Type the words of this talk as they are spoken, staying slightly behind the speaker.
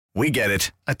We get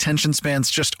it. Attention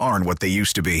spans just aren't what they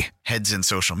used to be. Heads in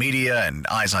social media and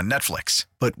eyes on Netflix.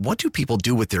 But what do people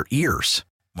do with their ears?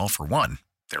 Well, for one,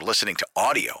 they're listening to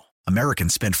audio.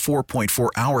 Americans spend 4.4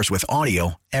 hours with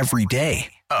audio every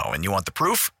day. Oh, and you want the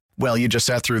proof? Well, you just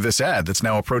sat through this ad that's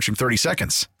now approaching 30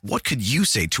 seconds. What could you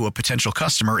say to a potential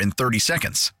customer in 30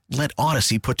 seconds? Let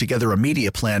Odyssey put together a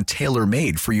media plan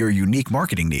tailor-made for your unique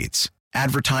marketing needs.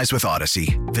 Advertise with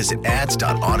Odyssey. Visit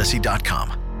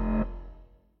ads.odyssey.com.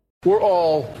 We're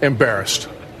all embarrassed.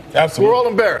 Absolutely. We're all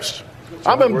embarrassed.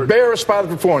 I'm embarrassed by the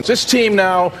performance. This team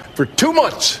now, for 2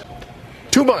 months,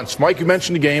 Mike, you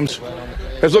mentioned the games,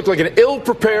 has looked like an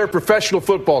ill-prepared professional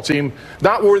football team,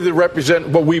 not worthy to represent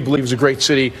what we believe is a great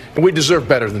city, and we deserve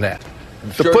better than that.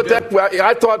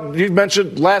 I thought you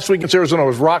mentioned last week in Arizona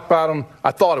was rock bottom. I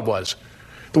thought it was.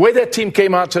 The way that team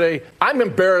came out today, I'm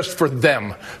embarrassed for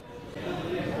them.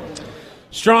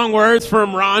 Strong words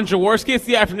from Ron Jaworski. It's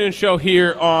the afternoon show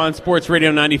here on Sports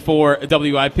Radio 94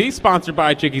 WIP, sponsored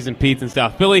by Chickies and Pete's in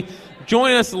South Philly.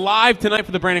 Join us live tonight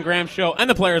for the Brandon Graham Show and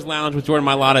the Players Lounge with Jordan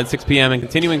Mailata at 6 p.m. and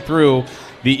continuing through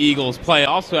the Eagles' play,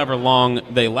 also however long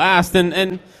they last.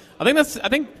 And I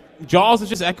think Jaws is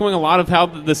just echoing a lot of how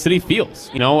the city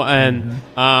feels, and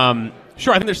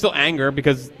sure, I think there's still anger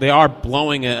because they are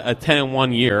blowing a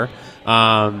 10-1 year.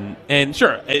 And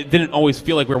sure, it didn't always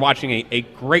feel like we were watching a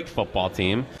great football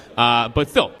team, but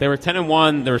still, they were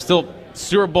 10-1. There were still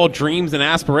Super Bowl dreams and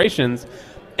aspirations,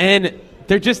 and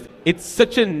it's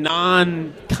such a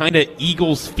non-kind of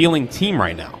Eagles feeling team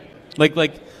right now. Like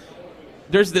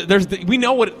we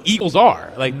know what Eagles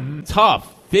are,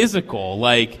 tough, physical,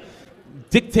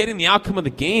 dictating the outcome of the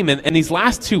game, and these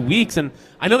last 2 weeks, and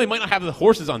I know they might not have the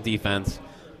horses on defense,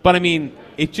 but I mean,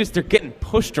 they're getting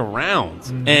pushed around,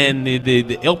 and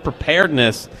the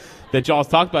ill-preparedness that Jaws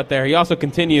talked about there. He also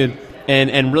continued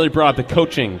and really brought up the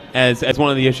coaching as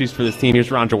one of the issues for this team.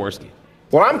 Here's Ron Jaworski.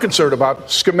 What I'm concerned about,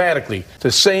 schematically,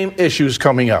 the same issues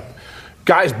coming up.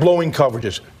 Guys blowing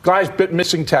coverages, guys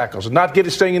missing tackles, and not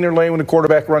staying in their lane when the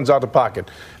quarterback runs out the pocket.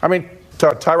 I mean,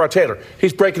 Tyrod Taylor,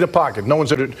 he's breaking the pocket. No one's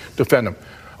there to defend him.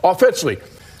 Offensively,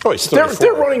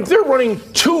 they're running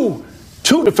two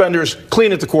defenders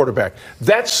clean at the quarterback.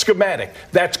 That's schematic.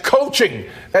 That's coaching.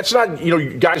 That's not,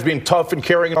 guys being tough and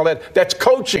carrying and all that. That's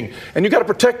coaching. And you got to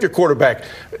protect your quarterback.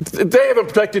 They haven't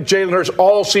protected Jalen Hurts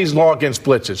all season long against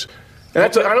blitzes. And I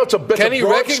know it's a bit. Can he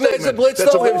recognize the blitz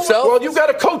though himself? Well, you got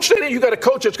to coach that. You got to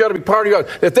coach. It's got to be part of your.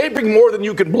 If they bring more than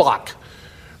you can block,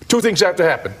 two things have to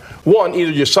happen. One,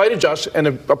 either you sight adjust and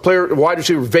a wide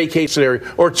receiver vacates the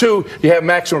area, or two, you have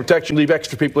maximum protection, leave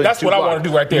extra people in. That's what I want to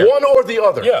do right there. One or the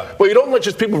other. Yeah. Well, you don't let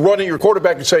just people run at your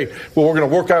quarterback and say, well, we're going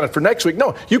to work on it for next week.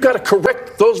 No, you got to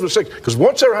correct those mistakes, because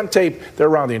once they're on tape, they're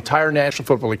around the entire National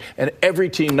Football League, and every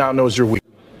team now knows they're weak.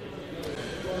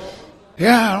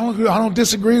 Yeah, I don't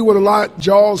disagree with a lot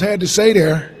Jaws had to say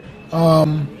there.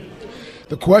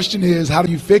 The question is, how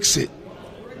do you fix it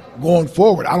going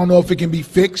forward? I don't know if it can be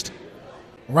fixed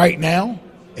right now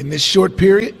in this short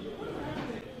period,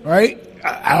 right?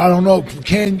 I don't know.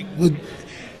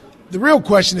 The real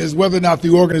question is whether or not the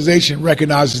organization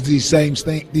recognizes these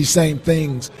same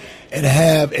things and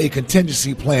have a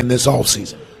contingency plan this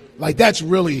offseason. That's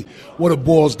really what it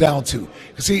boils down to.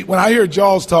 See, when I hear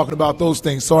Jaws talking about those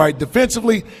things,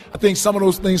 defensively, I think some of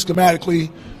those things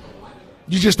schematically,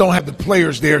 you just don't have the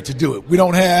players there to do it. We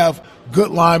don't have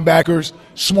good linebackers,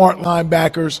 smart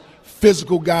linebackers,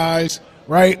 physical guys,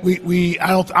 right?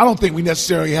 I don't think we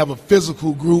necessarily have a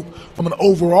physical group from an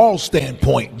overall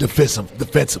standpoint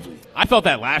defensively. I felt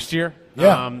that last year.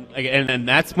 Yeah. And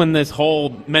that's when this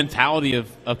whole mentality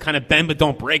of kind of bend but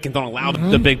don't break and don't allow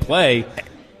the big play.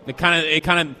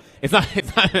 It's not.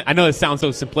 I know it sounds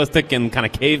so simplistic and kind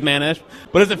of cavemanish,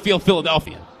 but does it feel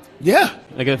Philadelphian? Yeah,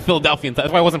 like a Philadelphian.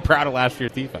 That's why I wasn't proud of last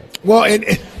year's defense. Well,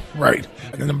 right.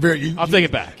 And I'll take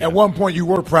it back. At one point, you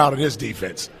were proud of his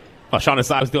defense. Well, Sean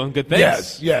Asai was doing good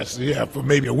things. Yes, for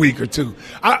maybe a week or two.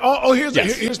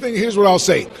 Here's what I'll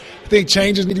say. I think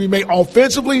changes need to be made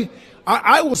offensively.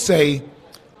 I will say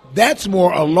that's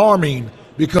more alarming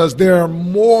because there are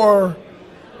more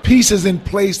pieces in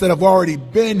place that have already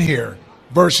been here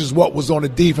versus what was on the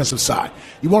defensive side.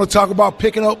 You want to talk about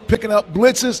picking up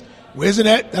blitzes? Well, isn't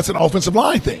that's an offensive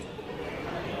line thing?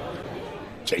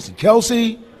 Jason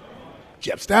Kelsey,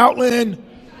 Jeff Stoutland,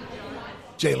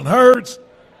 Jalen Hurts.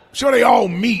 I'm sure they all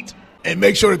meet and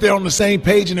make sure that they're on the same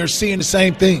page and they're seeing the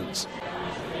same things.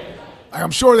 I'm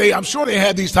sure they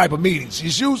have these type of meetings.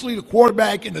 It's usually the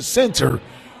quarterback and the center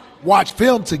watch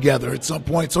film together at some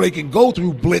point so they can go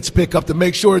through blitz pickup to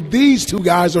make sure these two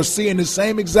guys are seeing the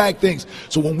same exact things.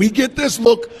 So when we get this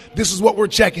look, this is what we're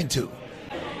checking to.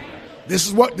 This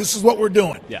is what we're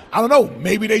doing. Yeah. I don't know.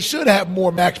 Maybe they should have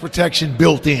more max protection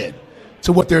built in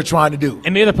to what they're trying to do.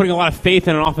 And maybe they're putting a lot of faith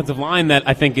in an offensive line that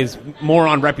I think is more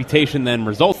on reputation than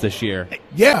results this year.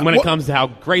 Yeah. When it comes to how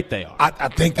great they are. I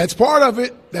think that's part of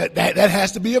it. That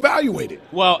has to be evaluated.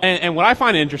 Well, and what I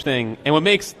find interesting, and what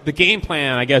makes the game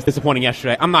plan, I guess, disappointing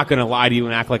yesterday, I'm not going to lie to you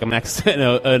and act like I'm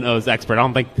an O's expert. I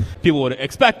don't think people would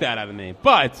expect that out of me.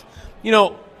 But,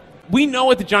 we know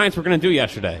what the Giants were going to do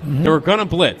yesterday. Mm-hmm. They were going to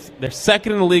blitz. They're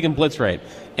second in the league in blitz rate.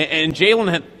 And Jalen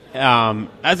had,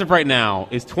 as of right now,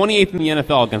 is 28th in the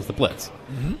NFL against the blitz.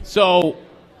 Mm-hmm. So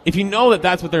if you know that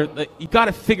that's what you got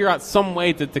to figure out some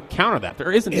way to counter that.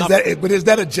 There isn't. But is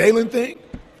that a Jalen thing?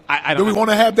 I don't. Do we want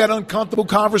to have that uncomfortable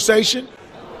conversation?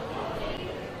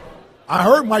 I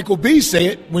heard Michael B say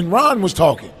it when Ron was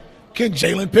talking. Can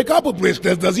Jalen pick up a blitz?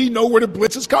 Does he know where the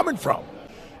blitz is coming from?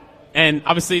 And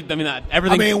obviously,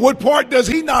 everything. What part does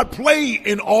he not play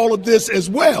in all of this as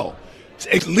well?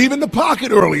 It's leaving the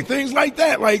pocket early, things like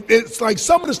that. It's like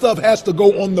some of the stuff has to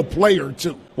go on the player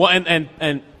too. Well,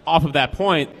 and off of that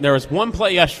point, there was one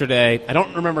play yesterday. I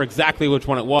don't remember exactly which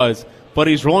one it was, but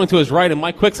he's rolling to his right, and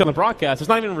Mike Quick said on the broadcast, "There's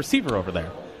not even a receiver over there."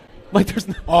 There's.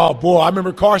 Oh boy, I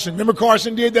remember Carson. Remember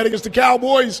Carson did that against the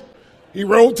Cowboys. He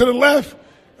rolled to the left.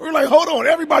 We're like, hold on,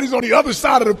 everybody's on the other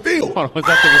side of the field. Was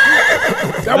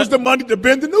that that was the Monday, the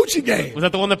Ben DiNucci game. Was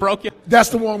that the one that broke you? That's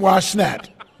the one where I snapped.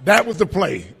 That was the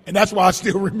play, and that's why I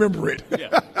still remember it.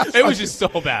 Yeah. It was just so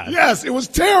bad. Yes, it was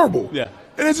terrible. Yeah.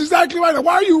 And it's exactly right.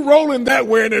 Why are you rolling that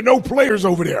way and there are no players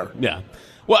over there? Yeah.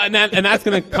 Well, and that's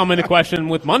going to come into question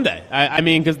with Monday.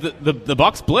 Because the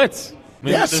Bucs blitz.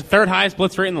 Yes. The third highest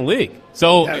blitz rate in the league.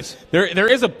 So yes.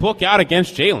 there is a book out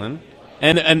against Jalen,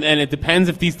 and it depends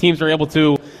if these teams are able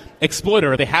to exploit it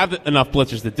or they have enough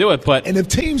blitzers to do it. And if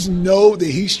teams know that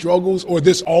he struggles or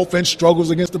this offense struggles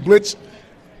against the blitz,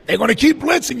 they're going to keep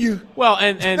blitzing you. Well,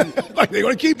 and they're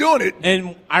going to keep doing it.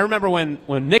 And I remember when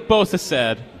Nick Bosa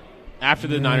said after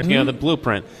the Niners game, the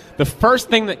blueprint, the first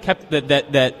thing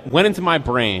that went into my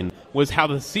brain was how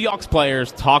the Seahawks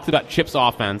players talked about Chip's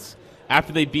offense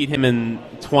after they beat him in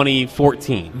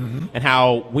 2014, and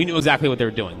how we knew exactly what they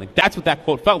were doing. That's what that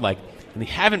quote felt like, and they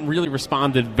haven't really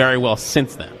responded very well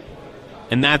since then.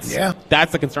 And that's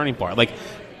the concerning part.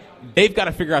 They've got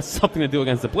to figure out something to do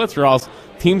against the blitz, or else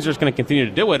teams are just going to continue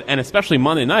to do it, and especially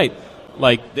Monday night,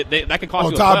 that could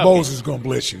cost you a Todd Bowles is going to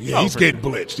blitz you. Yeah, he's getting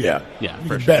blitzed. Yeah, you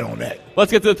can bet on that.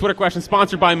 Let's get to the Twitter question,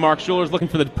 sponsored by Mark's Jewelers. Looking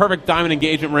for the perfect diamond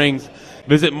engagement rings?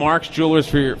 Visit Mark's Jewelers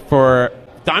for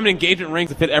diamond engagement rings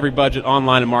that fit every budget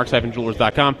online at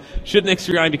marks-jewelers.com. Should Nick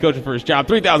Sirianni be coaching for his job?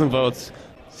 3,000 votes,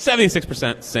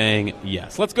 76% saying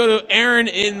yes. Let's go to Aaron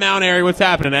in Mount Airy. What's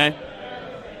happening, eh?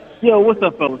 Yo, what's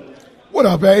up, fellas? What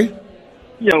up, eh?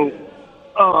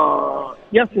 Yo,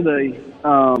 yesterday,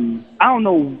 I don't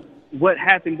know what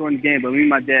happened during the game, but me and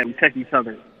my dad, we texted each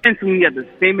other instantly at the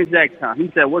same exact time.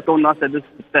 He said, "What's going on?" I said, "This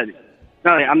is pathetic."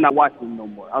 I'm not watching it no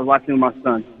more. I was watching with my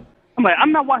son. I'm like,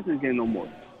 I'm not watching this game no more.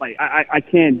 I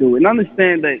can't do it. And I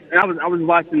understand that. And I was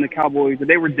watching the Cowboys, but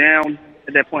they were down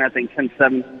at that point, I think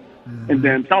 10-7. And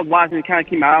then so I was watching it, kind of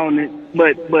keep my eye on it.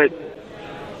 But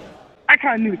I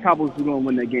kind of knew the Cowboys were going to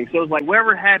win that game. So it was like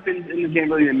whatever happened in the game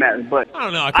really didn't matter. But I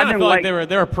don't know. I kind of felt like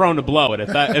they were prone to blow it. If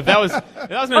that was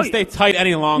going to stay tight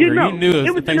any longer, you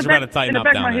knew things were going to tighten up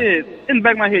down there. In the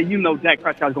back of my head, Dak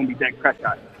Prescott is going to be Dak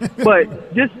Prescott.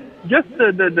 But just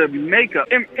the makeup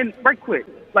and right quick,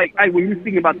 when you're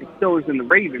speaking about the Steelers and the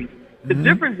Ravens, the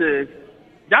difference is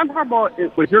John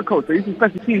Harbaugh was your coach, so he's a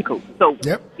special team coach. So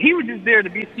he was just there to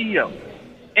be a CEO,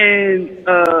 and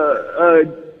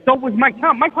so was Mike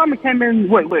Tomlin. Mike Tomlin came in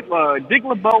with Dick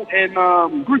LeBeau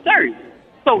and Bruce Arians.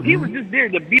 So he was just there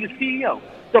to be the CEO.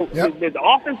 So the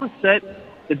offense was set,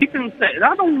 the defense was set. And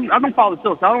I don't follow the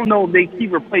Steelers. So I don't know if they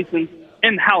keep replacing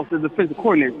in-house as defensive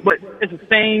coordinators, but it's the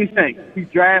same thing. We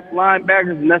draft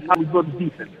linebackers, and that's how we build the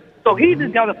defense. So he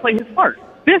just got to play his part.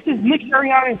 This is Nick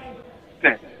Sirianni's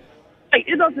defense.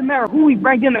 It doesn't matter who we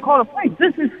bring in to call the plays.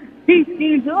 He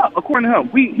schemes it up, according to him.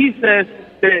 He says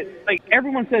that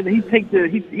everyone says that he take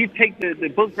the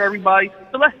book for everybody.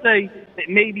 So let's say that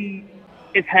maybe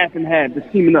it's half and half, the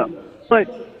scheming up. But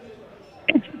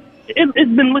it's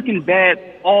been looking bad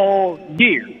all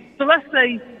year. So let's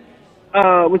say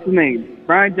what's his name?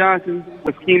 Brian Johnson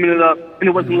was scheming it up, and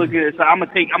it wasn't looking good. So I'm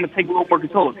gonna take a little more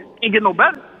control of it. Can't get no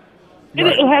better. Right.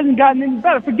 It hasn't gotten any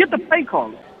better. Forget the play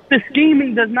calling. The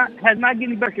scheming has not gotten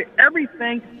any better.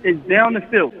 Everything is down the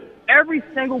field. Every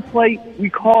single play we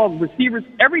call receivers,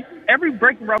 every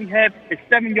breaking route we have is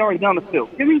 7 yards down the field.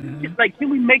 Can we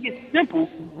make it simple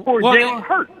for Jalen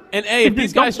Hurts? And if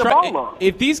these guys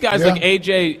like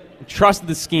AJ trusted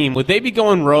the scheme, would they be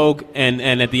going rogue and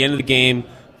at the end of the game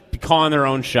calling their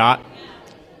own shot.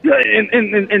 Yeah,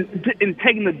 and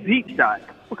taking the deep shot.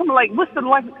 Well, come on, like, what's the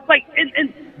life like?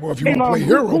 Well, if you want to play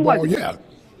hero ball, yeah.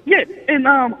 Yeah, and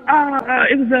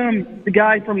it was the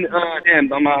guy from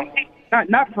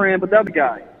not Fran, but the other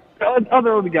guy, the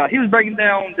other guy. He was breaking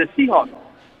down the Seahawks.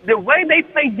 The way they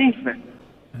play defense,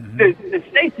 the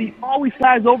safety always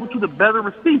slides over to the better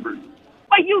receivers.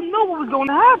 Like, you knew what was going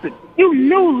to happen. You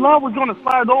knew Love was going to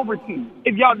slide over to you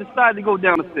if y'all decided to go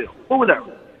down the field or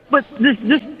whatever. But this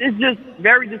is just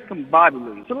very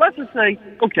discombobulating. So let's just say,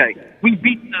 okay, we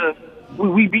beat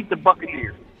the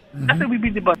Buccaneers. I say we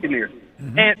beat the Buccaneers,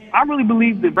 and I really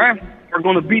believe the Rams are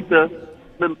going to beat the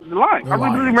Lions. I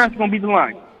really believe the Rams are going to beat the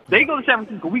Lions. They go to San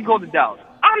Francisco, we go to Dallas.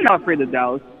 I'm not afraid of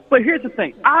Dallas, but here's the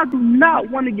thing: I do not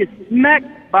want to get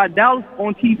smacked by Dallas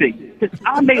on TV because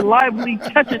I may liably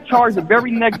catch a charge the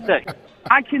very next day.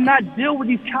 I cannot deal with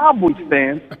these Cowboys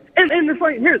fans. And it's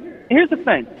like, here's the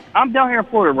thing. I'm down here in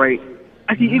Florida, right?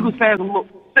 I see Eagles fans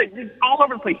all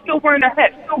over the place, still wearing their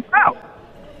hats, still proud.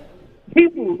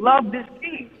 People love this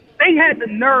team. They had the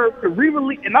nerve to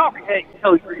re-release, and I already had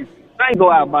Kelly Green. I ain't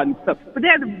go out about this stuff, but they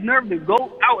had the nerve to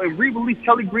go out and re-release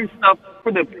Kelly Green stuff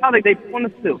for the product they put on the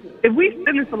field. If we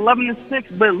finish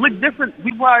 11-6, but it look different,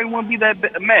 we probably won't be that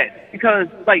mad because,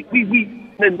 like,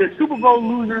 the Super Bowl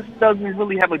losers doesn't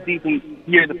really have a decent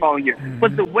year the following year.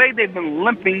 But the way they've been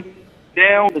limping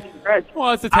down the stretch.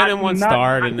 Well, it's a 10-1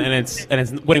 start, and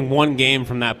it's winning one game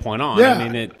from that point on. Yeah, I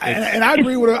mean, and I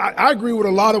agree with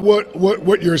a lot of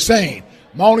what you're saying.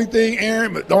 My only thing,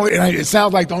 Aaron, and it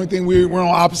sounds like the only thing we're on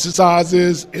opposite sides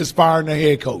is firing the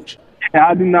head coach. Yeah,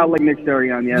 I do not like Nick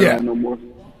Sirianni. I don't no more.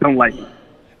 Don't like him.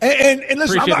 And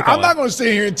listen, I'm not going to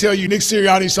sit here and tell you Nick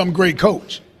Sirianni is some great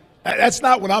coach. That's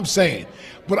not what I'm saying.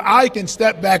 But I can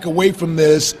step back away from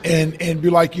this and be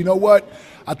like, you know what?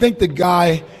 I think the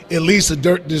guy at least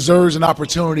deserves an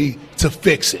opportunity to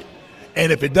fix it.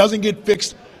 And if it doesn't get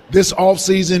fixed this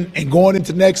offseason and going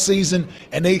into next season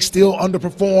and they still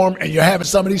underperform and you're having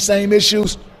some of these same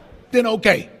issues, then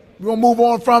okay, we're going to move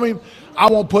on from him. I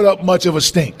won't put up much of a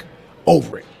stink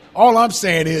over it. All I'm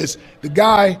saying is the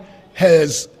guy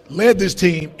has led this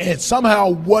team, and somehow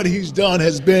what he's done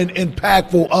has been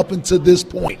impactful up until this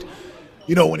point.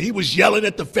 You know, when he was yelling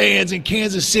at the fans in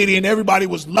Kansas City and everybody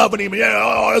was loving him,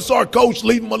 that's our coach,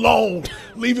 leave him alone.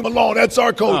 Leave him alone, that's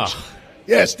our coach. Oh.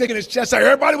 Yeah, sticking his chest out.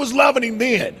 Everybody was loving him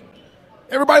then.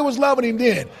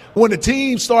 When the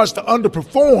team starts to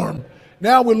underperform,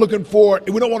 now we don't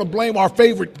want to blame our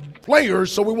favorite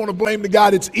players, so we want to blame the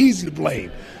guy that's easy to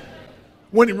blame.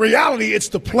 When in reality, it's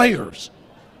the players.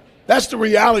 That's the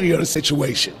reality of the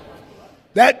situation.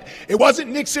 That it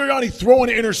wasn't Nick Sirianni throwing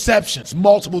interceptions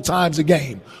multiple times a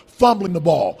game, fumbling the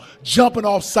ball, jumping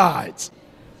off sides.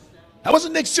 That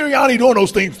wasn't Nick Sirianni doing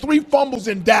those things. 3 fumbles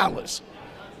in Dallas.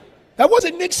 That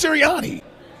wasn't Nick Sirianni.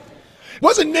 It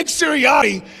wasn't Nick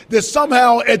Sirianni that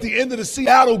somehow at the end of the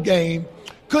Seattle game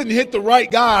couldn't hit the right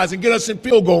guys and get us in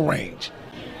field goal range.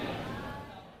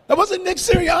 That wasn't Nick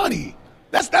Sirianni.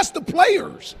 That's the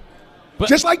players. But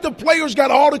just like the players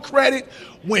got all the credit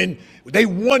when they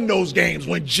won those games,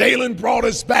 when Jalen brought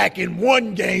us back and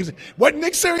won games. What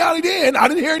Nick Sirianni did, I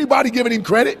didn't hear anybody giving him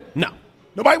credit. No.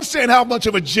 Nobody was saying how much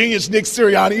of a genius Nick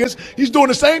Sirianni is. He's doing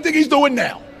the same thing he's doing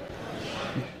now.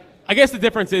 I guess the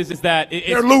difference is that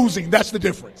they're losing. That's the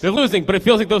difference. They're losing, but it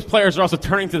feels like those players are also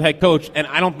turning to the head coach, and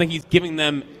I don't think he's giving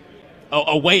them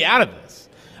a way out of this.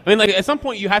 I mean, like, at some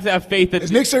point you have to have faith that –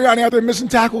 Is Nick Sirianni out there missing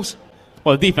tackles?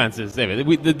 Well, the defense is the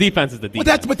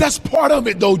defense. But that's part of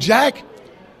it, though, Jack,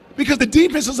 because the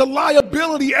defense is a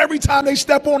liability every time they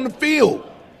step on the field.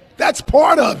 That's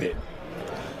part of it.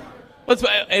 Well,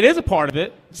 it is a part of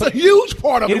it. It's a huge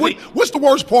part of it. What's the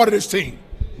worst part of this team?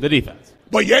 The defense.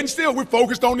 But yet and still, we're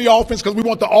focused on the offense because we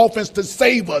want the offense to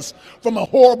save us from a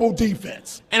horrible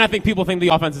defense. And I think people think the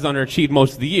offense is underachieved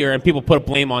most of the year, and people put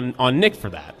blame on Nick for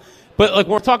that. But like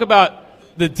when we're talking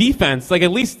about the defense, like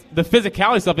at least the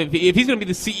physicality stuff, if he's going to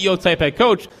be the CEO type head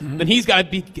coach, then he's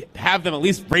got to have them at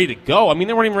least ready to go. I mean,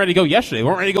 they weren't even ready to go yesterday. They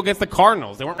weren't ready to go against the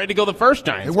Cardinals. They weren't ready to go the first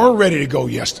Giants. They weren't ready to go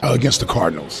against the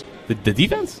Cardinals. The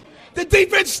defense? The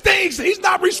defense stinks. He's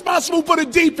not responsible for the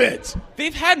defense.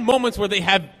 They've had moments where they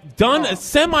have done a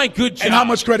semi-good job. And how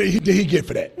much credit did he get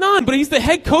for that? None, but he's the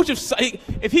head coach of –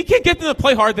 if he can't get them to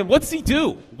play hard, then what does he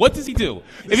do? What does he do?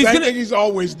 The same thing he's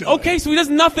always done. Okay, so he does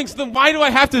nothing. So then why do I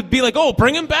have to be like, oh,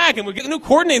 bring him back and we're getting new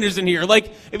coordinators in here?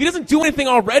 Like, if he doesn't do anything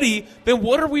already, then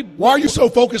what are we – Why are you so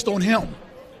focused on him?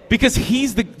 Because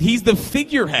he's the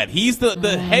figurehead. He's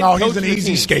the head coach. No, he's an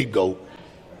easy scapegoat.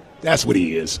 That's what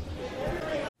he is.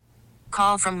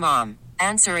 Call from mom.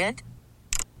 Answer it.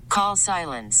 Call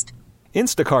silenced.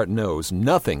 Instacart knows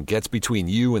nothing gets between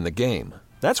you and the game.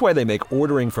 That's why they make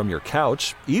ordering from your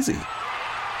couch easy.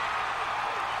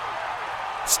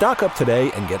 Stock up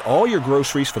today and get all your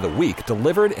groceries for the week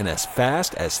delivered in as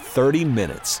fast as 30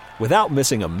 minutes without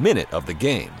missing a minute of the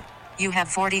game. You have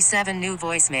 47 new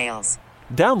voicemails.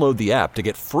 Download the app to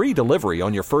get free delivery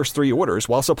on your first 3 orders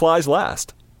while supplies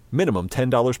last. Minimum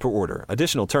 $10 per order.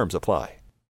 Additional terms apply.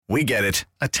 We get it.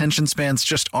 Attention spans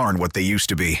just aren't what they used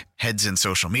to be. Heads in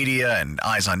social media and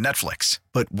eyes on Netflix.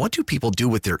 But what do people do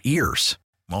with their ears?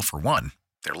 Well, for one,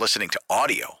 they're listening to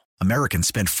audio. Americans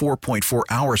spend 4.4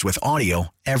 hours with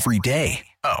audio every day.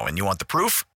 Oh, and you want the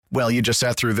proof? Well, you just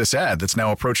sat through this ad that's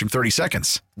now approaching 30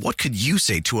 seconds. What could you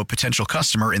say to a potential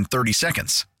customer in 30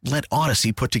 seconds? Let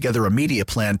Odyssey put together a media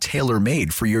plan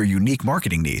tailor-made for your unique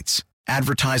marketing needs.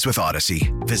 Advertise with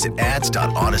Odyssey. Visit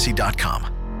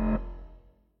ads.odyssey.com.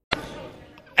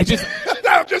 I'm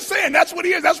just saying, that's what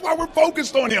he is. That's why we're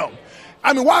focused on him.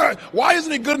 I mean, why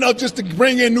isn't it good enough just to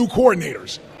bring in new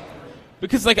coordinators?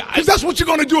 Because that's what you're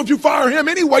going to do if you fire him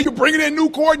anyway. You're bringing in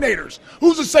new coordinators.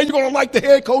 Who's to say you're going to like the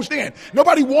head coach then?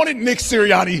 Nobody wanted Nick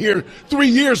Sirianni here 3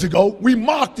 years ago. We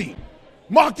mocked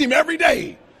him every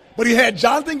day. But he had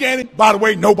Jonathan Gannon. By the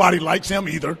way, nobody likes him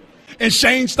either. And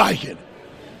Shane Steichen.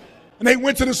 And they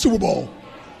went to the Super Bowl.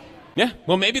 Yeah,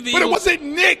 well, maybe But it wasn't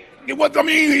Nick. He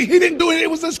didn't do it. It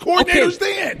was his coordinators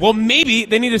then. Well, maybe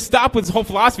they need to stop with this whole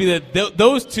philosophy that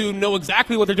those two know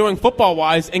exactly what they're doing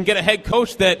football-wise and get a head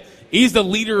coach that he's the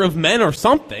leader of men or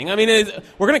something. I mean,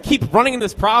 we're going to keep running into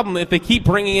this problem if they keep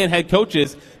bringing in head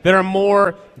coaches that are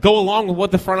more go along with what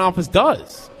the front office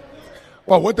does.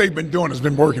 Well, what they've been doing has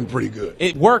been working pretty good.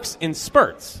 It works in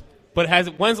spurts, but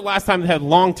when's the last time it had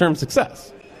long-term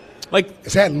success?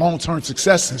 It's had long-term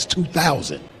success since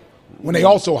 2000. When they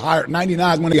also hired,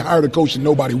 99 when they hired a coach that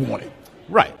nobody wanted.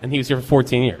 Right, and he was here for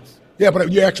 14 years. Yeah,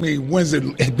 but you actually, when's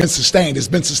it been sustained? It's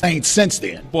been sustained since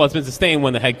then. Well, it's been sustained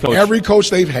when the head coach. Every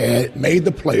coach they've had made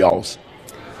the playoffs.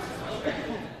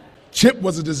 Chip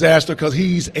was a disaster because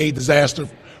he's a disaster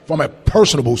from a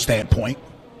personable standpoint.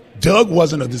 Doug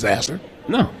wasn't a disaster.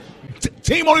 No.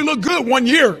 Team only looked good 1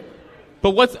 year.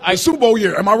 But the Super Bowl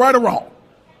year? Am I right or wrong?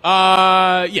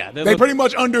 Yeah. They pretty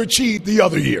much underachieved the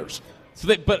other years.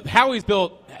 But Howie's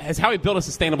built a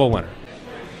sustainable winner.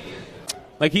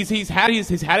 Like he's had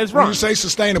his run. When you say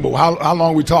sustainable, how long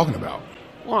are we talking about?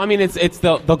 Well, I mean, they'll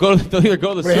either go to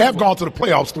the. They have gone to the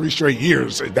playoffs 3 straight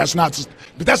years. But that's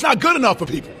not good enough for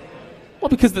people. Well,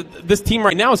 because this team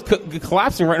right now is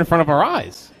collapsing right in front of our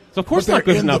eyes. So of course, but it's not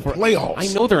good enough. They're in the playoffs. I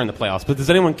know they're in the playoffs, but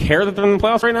does anyone care that they're in the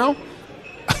playoffs right now?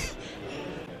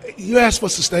 You ask for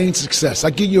sustained success.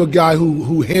 I give you a guy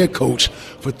who head coach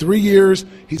for 3 years.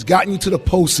 He's gotten you to the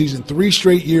postseason 3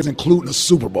 straight years, including a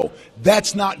Super Bowl.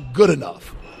 That's not good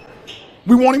enough.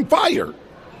 We want him fired.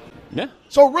 Yeah.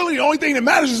 So really, the only thing that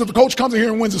matters is if the coach comes in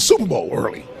here and wins a Super Bowl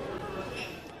early.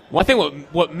 Well, I think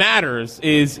what matters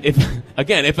is if a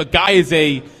guy is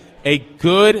a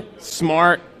good,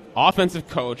 smart offensive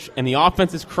coach and the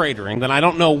offense is cratering, then I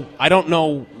don't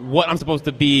know what I'm supposed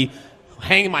to be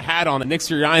hanging my hat on that Nick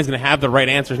Sirianni is going to have the right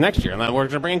answers next year, and then we're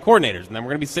going to bring in coordinators, and then we're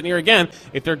going to be sitting here again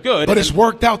if they're good. But it's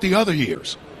worked out the other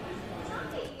years.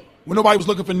 When nobody was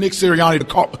looking for Nick Sirianni to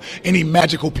call any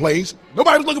magical plays.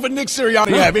 Nobody was looking for Nick Sirianni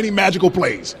to have any magical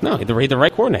plays. No, he's the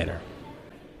right coordinator.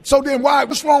 So then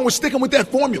what's wrong with sticking with that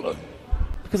formula?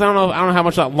 Because I don't know how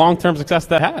much long-term success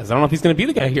that has. I don't know if he's going to be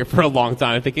the guy here for a long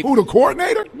time. Who, the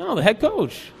coordinator? No, the head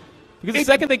coach. Because the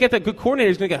second they get that good coordinator,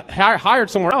 he's going to get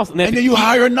hired somewhere else. And then you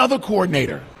hire another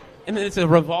coordinator. And then it's a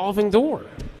revolving door.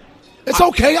 It's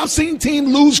okay. I've seen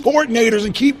teams lose coordinators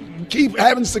and keep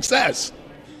having success.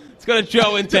 Let's go to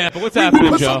Joe in Tampa. What's happening,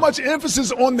 Joe? We put so much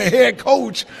emphasis on the head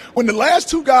coach when the last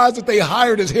 2 guys that they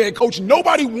hired as head coach,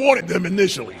 nobody wanted them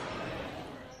initially.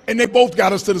 And they both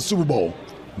got us to the Super Bowl.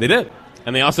 They did.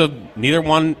 And they also, neither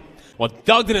one, well,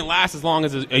 Doug didn't last as long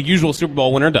as a usual Super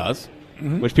Bowl winner does.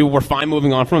 Which people were fine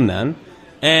moving on from then.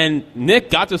 And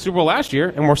Nick got to the Super Bowl last year,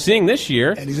 and we're seeing this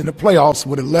year. And he's in the playoffs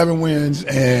with 11 wins,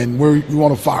 and we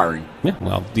want to fire him. Yeah,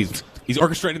 well, he's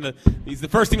orchestrating he's the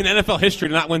first team in NFL history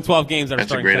to not win 12 games.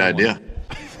 That's a great idea.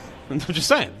 I'm just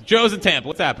saying. Joe's in Tampa.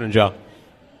 What's happening, Joe?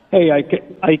 Hey, Ike,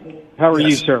 how are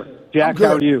you, sir? Jack,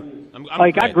 how are you? I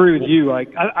agree with you.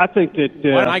 I think that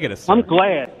why didn't I get a sir? I'm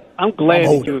glad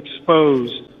that you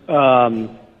exposed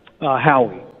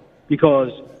Howie,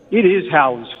 because it is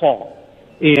Howie's fault.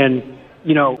 And,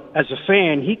 as a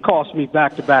fan, he cost me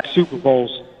back-to-back Super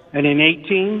Bowls. And in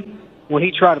 2018, when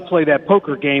he tried to play that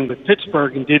poker game with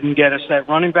Pittsburgh and didn't get us that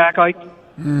running back, Ike,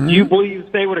 do you believe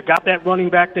if they would have got that running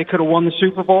back, they could have won the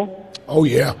Super Bowl? Oh,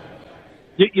 yeah.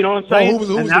 You know what I'm saying? Who was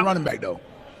the running back, though?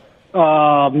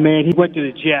 Man, he went to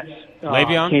the Jets.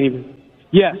 Le'Veon? Can't even.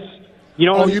 Yes. You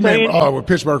know what I'm saying? With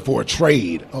Pittsburgh for a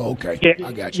trade. Oh, okay. Yeah,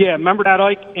 I got you. Yeah, remember that,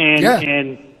 Ike?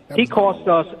 And he cost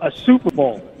us a Super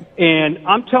Bowl. And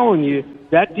I'm telling you,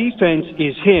 that defense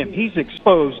is him. He's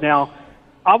exposed. Now,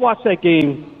 I watched that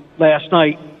game last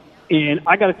night, and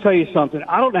I got to tell you something.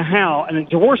 I don't know how, and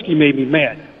Jaworski made me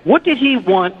mad. What did he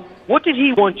want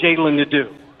Jalen to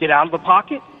do? Get out of the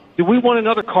pocket? Did we want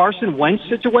another Carson Wentz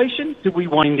situation? Did we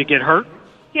want him to get hurt?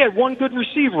 He had one good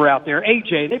receiver out there,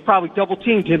 AJ. They probably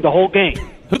double-teamed him the whole game.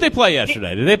 Who'd they play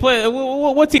yesterday? Did they play?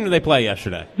 What team did they play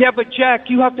yesterday? Yeah, but, Jack,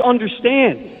 you have to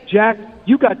understand. Jack,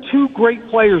 you got two great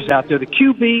players out there, the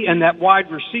QB and that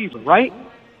wide receiver, right?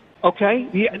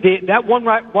 Okay? That one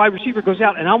wide receiver goes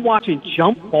out, and I'm watching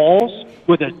jump balls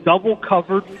with a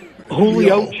double-covered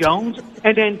Julio Jones.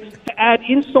 And then to add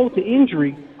insult to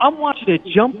injury, I'm watching a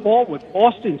jump ball with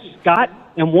Boston Scott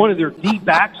and one of their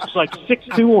D-backs is like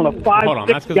 6'2" on a 5'6" guy. Hold on,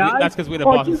 that's because we had a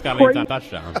Boston Scott anytime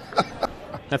touchdown.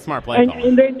 That's smart play.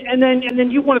 And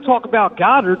then you want to talk about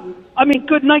Goddard. I mean,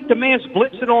 good night. The man's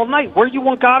blitzing all night. Where do you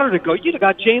want Goddard to go? You'd have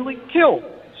got Jalen killed.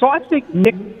 So I think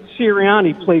Nick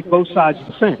Sirianni played both sides of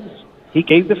the fence. He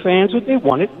gave the fans what they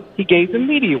wanted. He gave the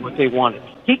media what they wanted.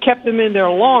 He kept them in there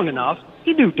long enough.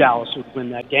 He knew Dallas would win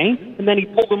that game, and then he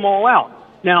pulled them all out.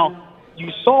 Now, you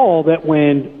saw that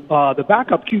when the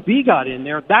backup QB got in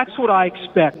there, that's what I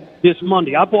expect this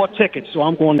Monday. I bought tickets, so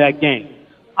I'm going to that game.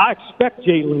 I expect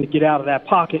Jalen to get out of that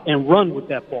pocket and run with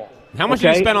that ball. How much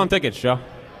did you spend on tickets, Joe?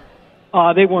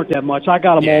 They weren't that much. I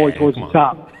got them all the way towards the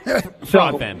top.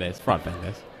 Fraud fan base.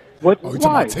 What? Oh,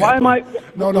 why? Why am I?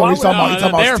 No, he's talking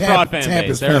about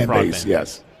Tampa's fan base.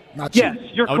 Yes. Not you. Yes,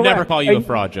 you're correct. I would never call you a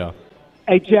fraud, Joe.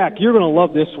 Hey, Jack, you're going to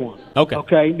love this one. Okay.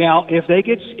 Okay. Now, if they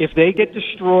get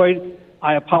destroyed,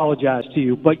 I apologize to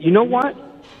you. But you know what?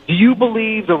 Do you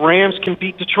believe the Rams can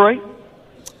beat Detroit?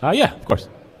 Yeah, of course.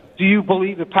 Do you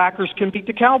believe the Packers can beat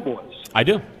the Cowboys? I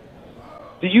do.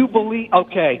 Do you believe?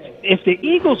 Okay, if the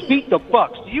Eagles beat the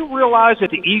Bucks, do you realize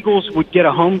that the Eagles would get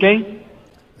a home game?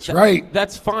 That's right.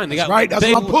 That's fine. That's right. That's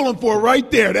what I'm pulling for right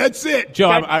there. That's it. Joe,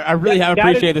 I really have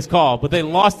appreciated this call, but they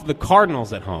lost to the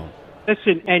Cardinals at home.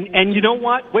 Listen, and you know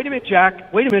what? Wait a minute,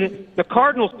 Jack. Wait a minute. The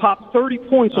Cardinals popped 30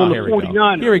 points on the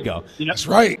 49ers. Here we go. That's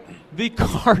right. The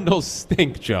Cardinals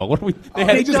stink, Joe. What are we?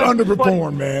 They just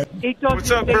underperformed, man.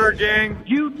 What's up, Bird Gang?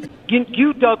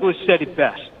 You, Douglas, said it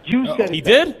best. You said it he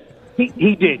best. did?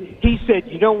 He did. He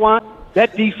said, you know what?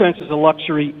 That defense is a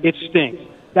luxury. It stinks.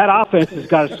 That offense has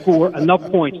got to score enough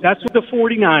points. That's what the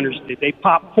 49ers did. They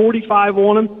popped 45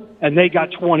 on them, and they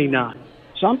got 29.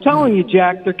 So I'm telling you,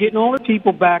 Jack, they're getting all the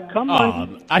people back. Come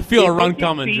on. I feel a run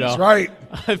coming, Joe. That's right.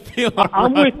 I feel a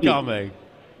run coming.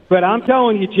 But I'm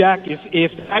telling you, Jack,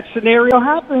 if that scenario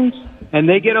happens and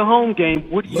they get a home game,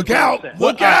 what do you look out?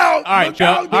 Look out! All right, Joe.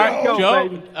 All right,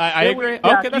 Joe. I agree.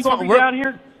 Okay, that's fine. We're down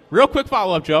here. Real quick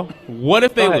follow-up, Joe. What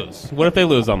if they lose? What if they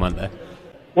lose on Monday?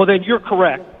 Well, then you're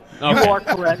correct. Okay. You are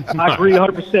correct. I agree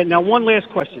 100%. Now, one last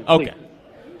question, please. Okay.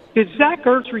 Did Zach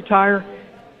Ertz retire?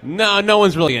 No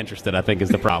one's really interested, I think, is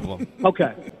the problem.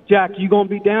 Okay. Jack, you going to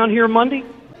be down here Monday?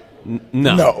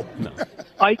 No.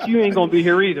 Ike, you ain't going to be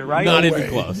here either, right? Not even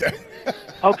close.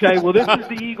 Okay, well, this is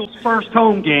the Eagles' first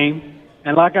home game.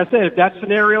 And like I said, if that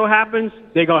scenario happens,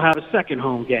 they're going to have a second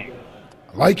home game.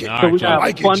 I like it. So we got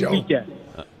a fun weekend.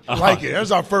 I like it.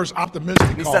 There's our first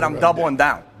optimistic He said I'm doubling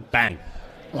down. Bang.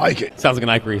 I like it. Sounds like an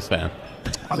Ike Reese fan.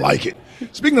 I like it.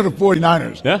 Speaking of the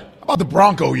 49ers, how about the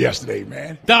Bronco yesterday,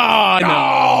 man? Oh, I know.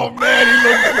 Oh, man, he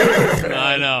looked good.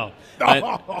 I know.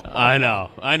 I know.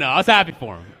 I was happy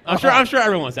for him. I'm sure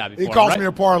everyone's happy for him. It cost me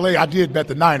a parlay. I did bet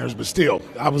the Niners, but still,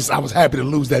 I was happy to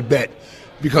lose that bet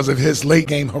because of his late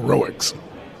game heroics.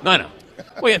 I know.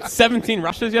 Well, he had 17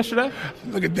 rushes yesterday.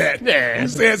 Look at that. Yeah.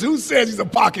 Who says he's a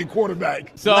pocket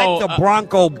quarterback? So like the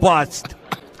Bronco bust.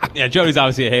 Yeah, Jody's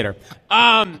obviously a hater.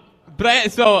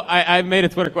 But I made a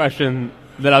Twitter question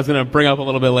that I was going to bring up a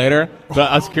little bit later,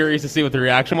 but I was curious to see what the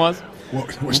reaction was.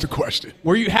 What's the question?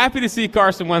 Were you happy to see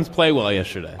Carson Wentz play well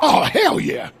yesterday? Oh, hell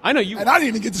yeah. I know you. And I didn't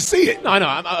even get to see it. No, I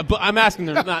know. I'm asking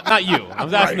them, not you. I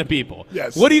was asking the people.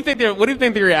 Yes. What do you think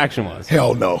the reaction was?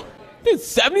 Hell no. Dude,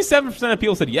 77% of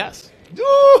people said yes.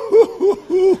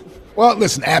 Well,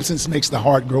 listen, absence makes the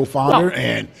heart grow fonder,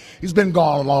 and he's been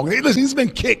gone long. Listen, he's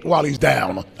been kicked while he's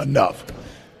down enough.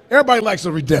 Everybody likes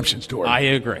a redemption story. I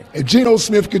agree. If Geno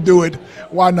Smith could do it,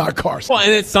 why not Carson? Well,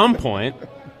 and at some point,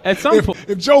 if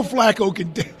Joe Flacco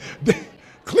can,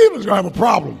 Cleveland's gonna have a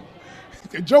problem.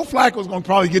 Joe Flacco's gonna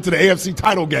probably get to the AFC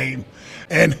title game,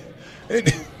 and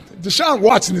Deshaun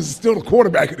Watson is still the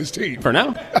quarterback of this team. For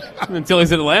now. Until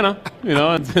he's in Atlanta,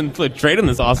 and trade him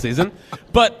this offseason.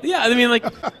 But, yeah, I mean, like,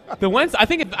 the Wentz, I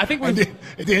think and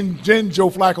then Joe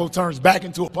Flacco turns back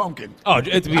into a pumpkin. Oh,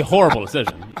 it'd be a horrible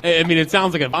decision. I mean, it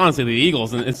sounds like, honestly, the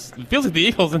Eagles, and it feels like the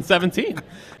Eagles in 17.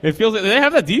 It feels like they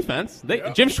have that defense.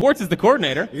 Jim Schwartz is the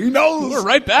coordinator. He knows. We're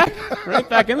right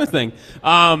back in this thing.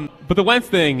 But the Wentz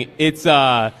thing, it's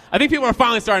I think people are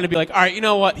finally starting to be like, all right, you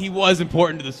know what? He was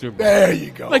important to the Super Bowl. There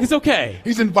you go. Like, it's okay.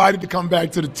 He's invited to come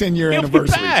back to the 10-year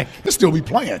anniversary. Be back. He'll still be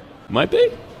playing. Might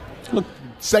be. Look,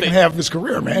 second half of his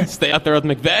career, man. Stay out there with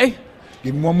McVay.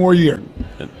 Give him one more year.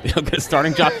 He'll get a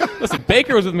starting job. Listen,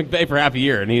 Baker was with McVay for half a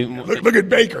year, and he look at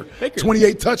Baker.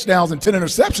 28 touchdowns and 10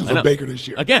 interceptions with Baker this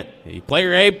year. Again,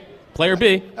 player A, player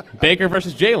B. Baker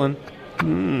versus Jalen. I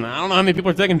don't know how many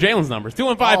people are taking Jalen's numbers.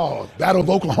 2-5. Oh, Battle of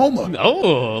Oklahoma.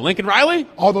 Oh, Lincoln Riley?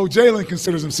 Although Jalen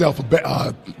considers himself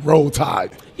a Roll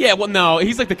Tide. Yeah, well, no,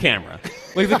 he's like the camera.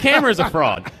 Like, the camera is a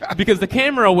fraud because the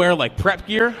camera will wear, like, prep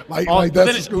gear. But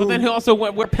then he'll also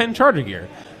wear Penn Charger gear.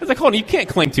 It's like, hold on, you can't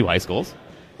claim two high schools.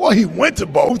 Well, he went to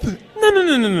both.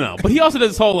 No. But he also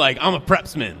does this whole, like, I'm a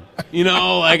prepsman.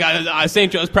 Like,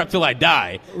 St. Joe's prep till I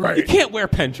die. Right. You can't wear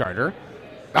Penn Charter.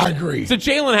 I agree. So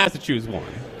Jalen has to choose one.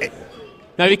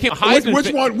 Now, you can't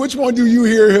Heisman. Which one do you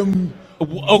hear him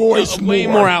voice way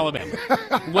more Alabama.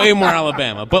 Way more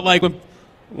Alabama. But, like, when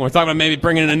we're talking about maybe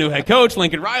bringing in a new head coach,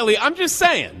 Lincoln Riley, I'm just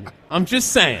saying. Are we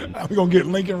going to get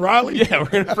Lincoln Riley? Yeah, we're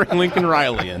going to bring Lincoln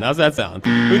Riley in. How's that sound?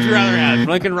 Who'd you rather have,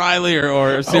 Lincoln Riley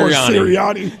or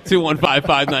Sirianni?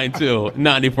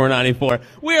 215-592-9494.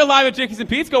 We are live at Chickies and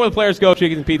Pete's. Go where the players go.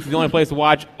 Chickies and Pete's is the only place to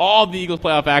watch all the Eagles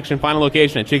playoff action. Final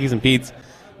location at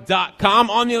chickiesandpete's.com.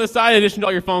 On the other side, in addition to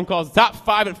all your phone calls, Top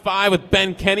 5 at 5 with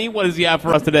Ben Kenny. What does he have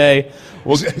for us today?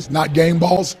 It's not game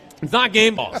balls. It's not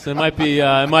game balls. It might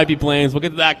be Blaines. We'll get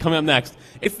to that coming up next.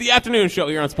 It's the afternoon show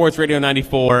here on Sports Radio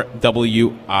 94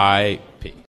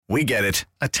 WIP. We get it.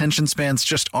 Attention spans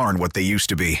just aren't what they used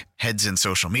to be. Heads in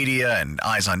social media and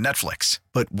eyes on Netflix.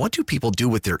 But what do people do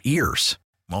with their ears?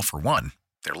 Well, for one,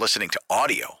 they're listening to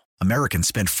audio. Americans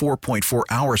spend 4.4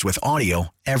 hours with audio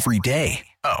every day.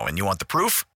 Oh, and you want the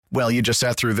proof? Well, you just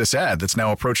sat through this ad that's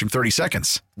now approaching 30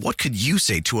 seconds. What could you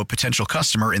say to a potential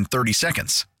customer in 30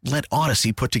 seconds? Let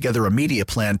Odyssey put together a media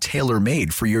plan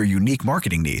tailor-made for your unique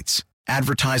marketing needs.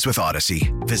 Advertise with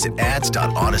Odyssey. Visit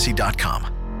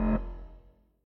ads.odyssey.com.